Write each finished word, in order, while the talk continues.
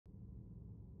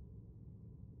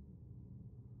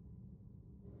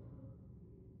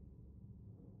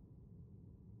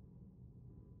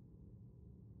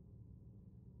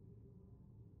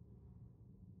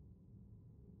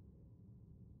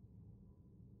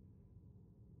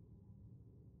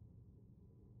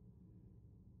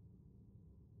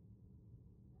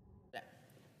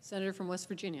Senator from West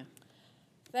Virginia.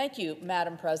 Thank you,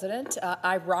 Madam President.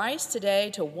 I rise today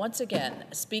to once again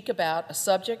speak about a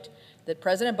subject that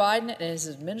President Biden and his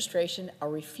administration are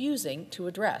refusing to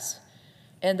address,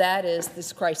 and that is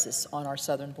this crisis on our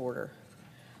southern border.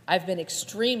 I've been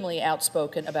extremely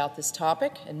outspoken about this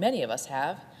topic, and many of us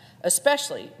have,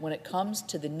 especially when it comes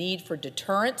to the need for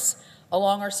deterrence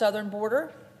along our southern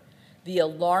border, the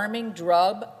alarming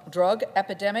drug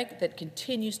epidemic that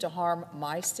continues to harm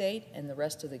my state and the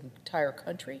rest of the entire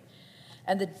country,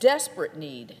 and the desperate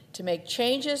need to make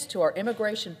changes to our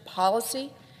immigration policy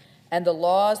and the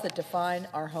laws that define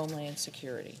our homeland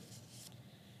security.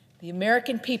 The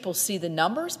American people see the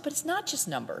numbers, but it's not just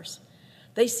numbers.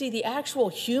 They see the actual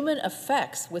human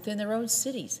effects within their own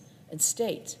cities and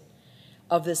states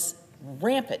of this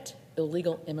rampant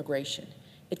illegal immigration.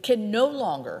 It can no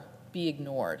longer be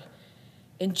ignored.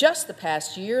 In just the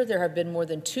past year, there have been more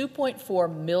than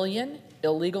 2.4 million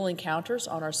illegal encounters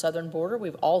on our southern border.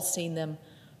 We've all seen them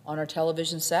on our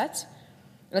television sets.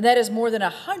 And that is more than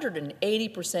a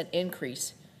 180%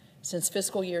 increase since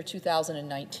fiscal year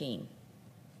 2019.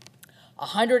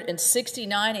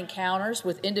 169 encounters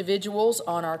with individuals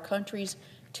on our country's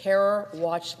terror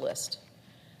watch list,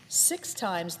 6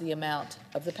 times the amount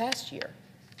of the past year.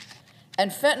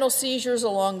 And fentanyl seizures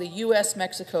along the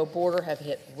U.S.-Mexico border have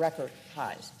hit record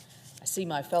highs. I see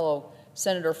my fellow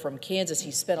senator from Kansas.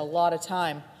 He spent a lot of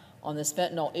time on this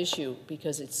fentanyl issue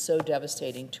because it's so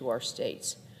devastating to our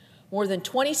states. More than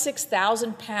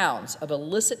 26,000 pounds of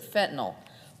illicit fentanyl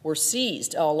were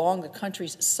seized along the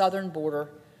country's southern border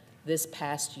this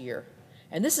past year.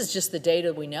 And this is just the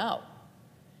data we know.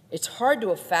 It's hard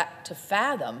to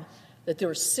fathom that there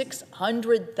were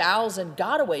 600,000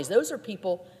 gotaways. Those are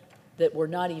people that were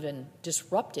not even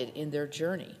disrupted in their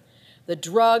journey. The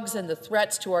drugs and the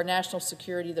threats to our national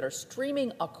security that are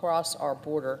streaming across our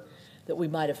border that we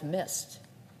might have missed.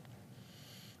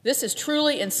 This is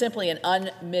truly and simply an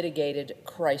unmitigated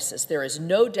crisis. There is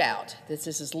no doubt that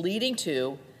this is leading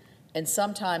to, and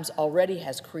sometimes already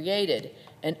has created,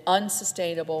 an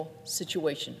unsustainable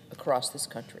situation across this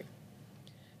country.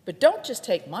 But don't just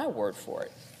take my word for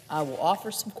it. I will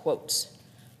offer some quotes.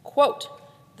 Quote,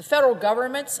 "The federal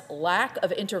government's lack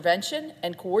of intervention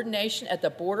and coordination at the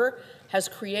border has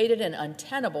created an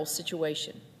untenable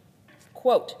situation."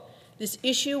 Quote, "This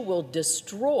issue will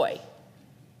destroy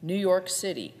New York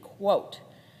City." Quote,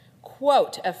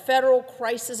 "A federal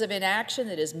crisis of inaction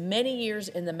that is many years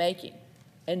in the making."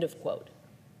 End of quote.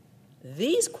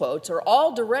 These quotes are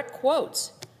all direct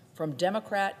quotes from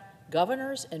Democrat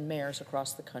governors and mayors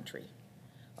across the country.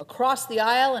 Across the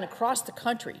aisle and across the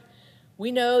country,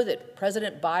 we know that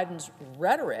President Biden's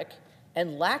rhetoric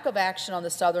and lack of action on the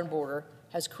southern border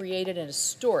has created an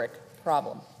historic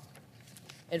problem.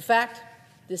 In fact,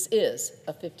 this is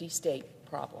a 50-state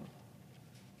problem.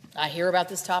 I hear about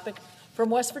this topic from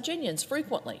West Virginians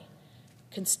frequently.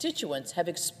 Constituents have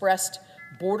expressed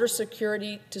border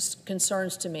security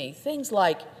concerns to me, things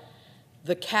like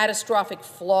the catastrophic,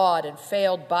 flawed, and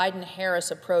failed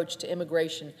Biden-Harris approach to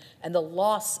immigration and the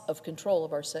loss of control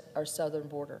of our southern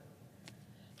border,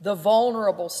 the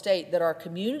vulnerable state that our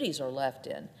communities are left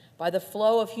in by the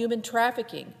flow of human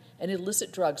trafficking and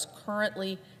illicit drugs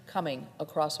currently coming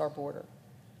across our border,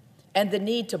 and the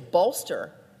need to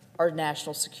bolster our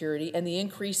national security and the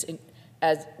increase in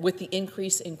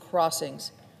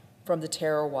crossings from the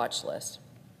terror watch list.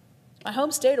 My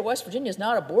home state of West Virginia is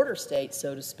not a border state,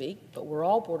 so to speak, but we're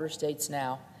all border states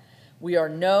now. We are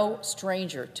no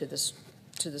stranger to the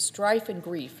strife and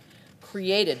grief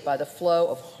created by the flow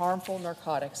of harmful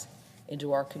narcotics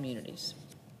into our communities.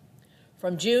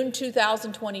 From June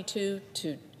 2022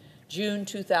 to June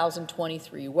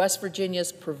 2023, West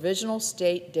Virginia's provisional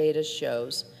state data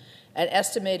shows an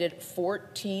estimated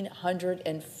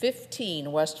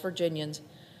 1,415 West Virginians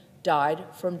died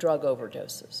from drug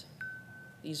overdoses.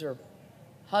 These are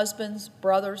husbands,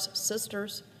 brothers,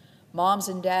 sisters, moms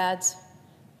and dads.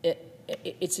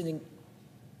 It's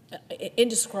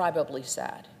indescribably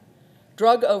sad.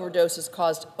 Drug overdoses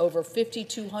caused over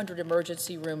 5,200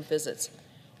 emergency room visits,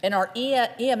 and our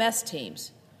EMS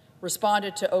teams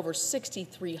responded to over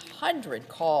 6,300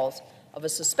 calls of a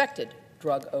suspected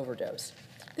drug overdose.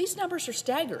 These numbers are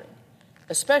staggering,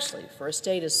 especially for a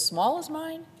state as small as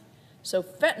mine. So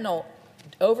fentanyl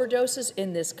overdoses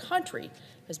in this country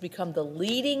has become the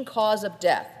leading cause of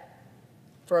death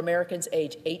for Americans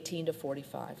aged 18 to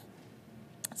 45.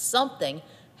 Something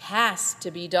has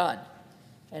to be done,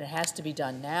 and it has to be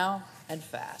done now and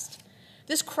fast.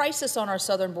 This crisis on our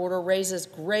southern border raises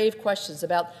grave questions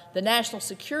about the national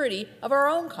security of our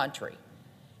own country.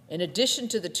 In addition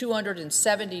to the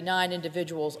 279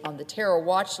 individuals on the terror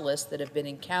watch list that have been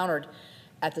encountered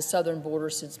at the southern border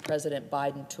since President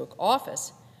Biden took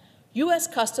office, U.S.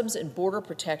 Customs and Border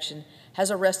Protection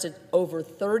has arrested over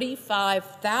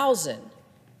 35,000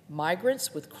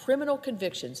 migrants with criminal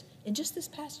convictions in just this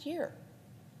past year.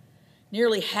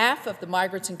 Nearly half of the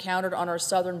migrants encountered on our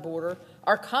southern border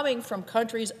are coming from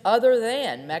countries other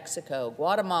than Mexico,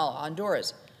 Guatemala,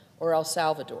 Honduras, or El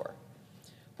Salvador,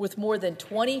 with more than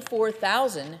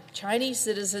 24,000 Chinese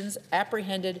citizens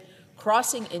apprehended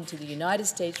crossing into the United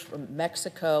States from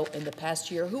Mexico in the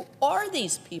past year. Who are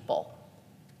these people?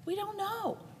 We don't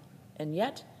know. And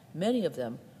yet, many of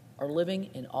them are living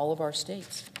in all of our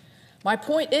states. My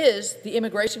point is, the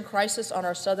immigration crisis on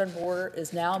our southern border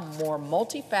is now more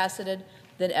multifaceted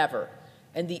than ever,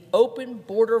 and the open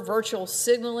border virtual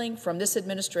signaling from this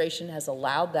administration has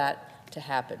allowed that to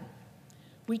happen.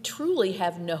 We truly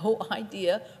have no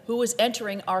idea who is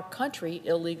entering our country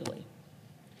illegally.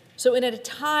 So in a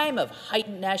time of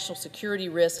heightened national security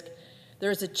risk,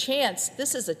 this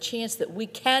is a chance that we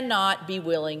cannot be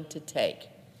willing to take.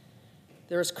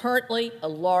 There is currently a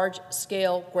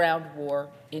large-scale ground war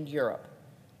in Europe.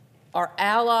 Our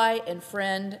ally and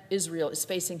friend Israel is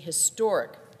facing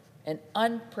historic and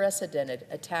unprecedented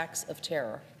attacks of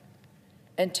terror.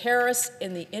 And terrorists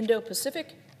in the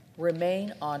Indo-Pacific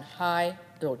remain on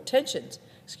tensions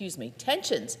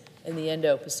in the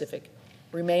Indo-Pacific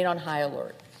remain on high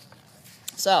alert.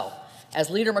 So, as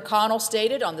Leader McConnell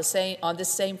stated on this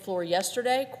same floor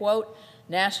yesterday, quote,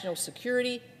 national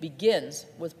security begins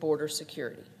with border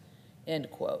security, end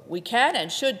quote. We can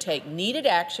and should take needed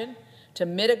action to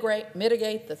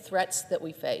mitigate the threats that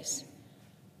we face.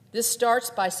 This starts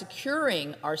by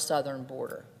securing our southern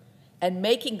border and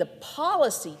making the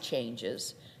policy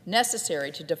changes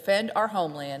necessary to defend our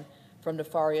homeland from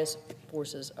nefarious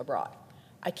forces abroad.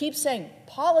 I keep saying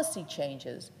policy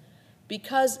changes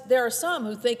because there are some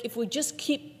who think if we just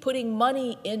keep putting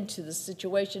money into the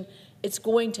situation, it's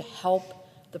going to help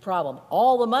the problem.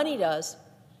 All the money does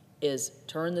is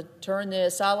turn the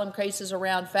asylum cases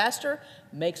around faster,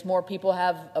 makes more people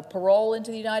have a parole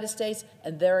into the United States,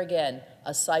 and there again,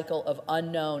 a cycle of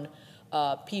unknown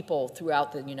people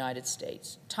throughout the United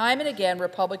States. Time and again,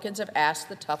 Republicans have asked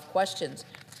the tough questions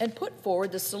and put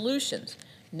forward the solutions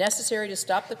necessary to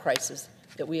stop the crisis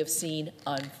that we have seen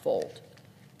unfold.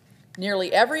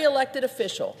 Nearly every elected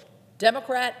official,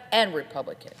 Democrat and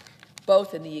Republican,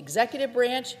 both in the executive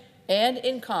branch and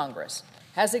in Congress,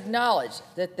 has acknowledged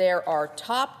that there are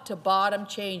top-to-bottom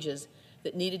changes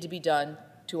that needed to be done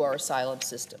to our asylum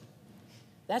system.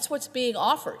 That's what's being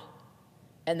offered,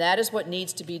 and that is what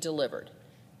needs to be delivered.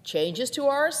 Changes to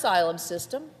our asylum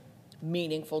system,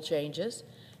 meaningful changes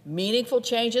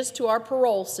to our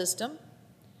parole system,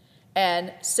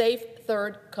 and safe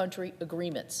third country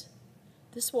agreements.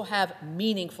 This will have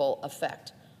meaningful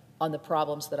effect on the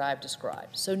problems that I've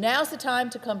described. So now's the time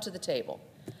to come to the table.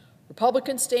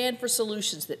 Republicans stand for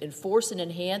solutions that enforce and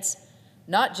enhance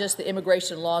not just the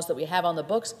immigration laws that we have on the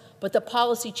books, but the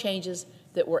policy changes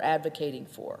that we're advocating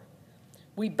for.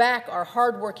 We back our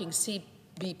hardworking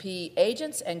CBP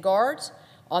agents and guards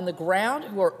on the ground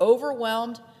who are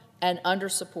overwhelmed and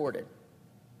undersupported.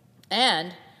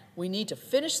 And we need to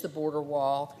finish the border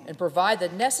wall and provide the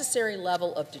necessary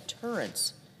level of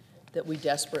deterrence that we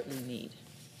desperately need.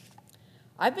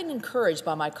 I've been encouraged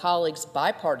by my colleagues'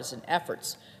 bipartisan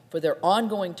efforts for their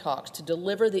ongoing talks to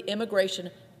deliver the immigration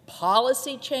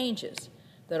policy changes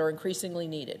that are increasingly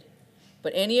needed.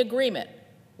 But any agreement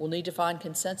will need to find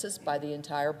consensus by the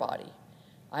entire body.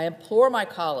 I implore my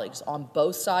colleagues on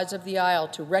both sides of the aisle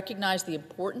to recognize the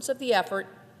importance of the effort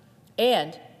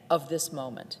and of this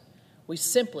moment. We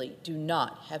simply do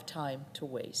not have time to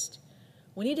waste.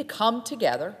 We need to come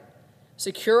together,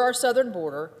 secure our southern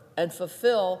border, and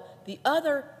fulfill the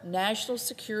other national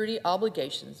security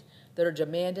obligations that are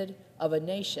demanded of a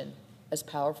nation as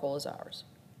powerful as ours.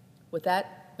 With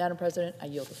that, Madam President, I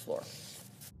yield the floor.